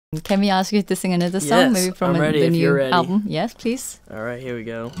Can we ask you to sing another song, Yes, maybe from I'm ready the if new you're ready. album? Yes, please. All right, here we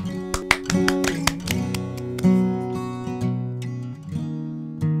go.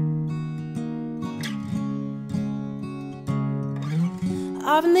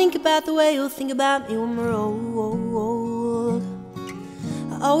 I often think about the way you'll think about me when we're old.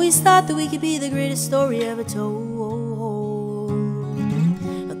 I always thought that we could be the greatest story ever told.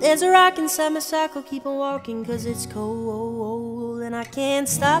 But there's a rock inside my sock, I'll keep on walking 'cause it's cold. And I can't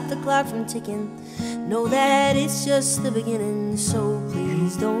stop the clock from ticking, know that it's just the beginning. So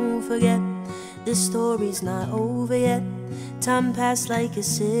please don't forget, this story's not over yet. Time passed like a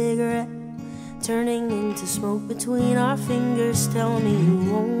cigarette, turning into smoke between our fingers. Tell me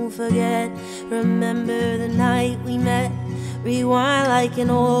you won't forget. Remember the night we met, rewind like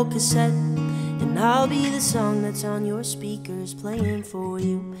an old cassette, and I'll be the song that's on your speakers, playing for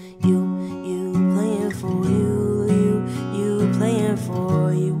you, playing for you, playing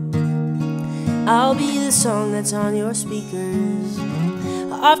for you. I'll be the song that's on your speakers.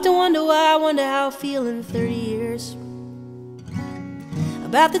 I often wonder why, I wonder how I'll feel in 30 years.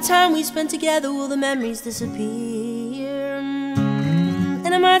 About the time we spent together, will the memories disappear?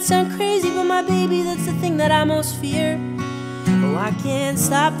 And it might sound crazy, but my baby, that's the thing that I most fear. Oh, I can't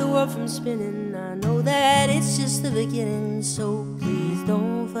stop the world from spinning, I know that it's just the beginning. So please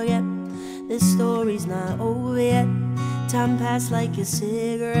don't forget, this story's not over yet. Time passed like a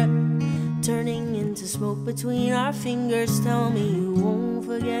cigarette, turning into smoke between our fingers. Tell me you won't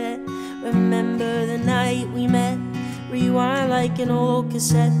forget. Remember the night we met, rewind like an old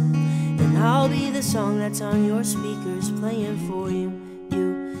cassette, and I'll be the song that's on your speakers, playing for you,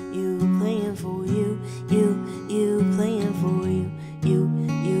 playing for you, playing for you,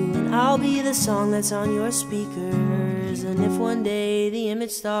 and I'll be the song that's on your speakers. And if one day the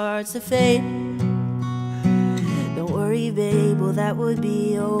image starts to fade, don't worry, babe, well that would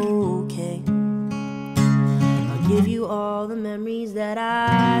be okay. I'll give you all the memories that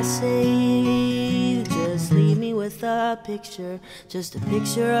I saved. Just leave me with a picture, just a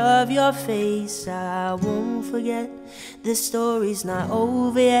picture of your face. I won't forget, this story's not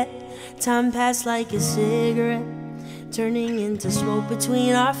over yet. Time passed like a cigarette, turning into smoke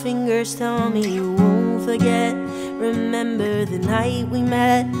between our fingers. Tell me you won't forget. Remember the night we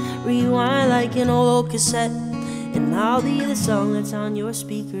met, rewind like an old cassette, and I'll be the song that's on your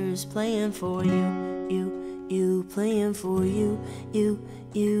speakers, playing for you, playing for you,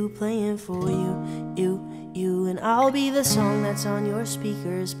 playing for you, and I'll be the song that's on your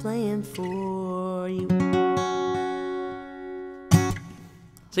speakers, playing for you.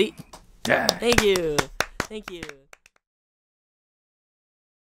 See? Thank you. Thank you.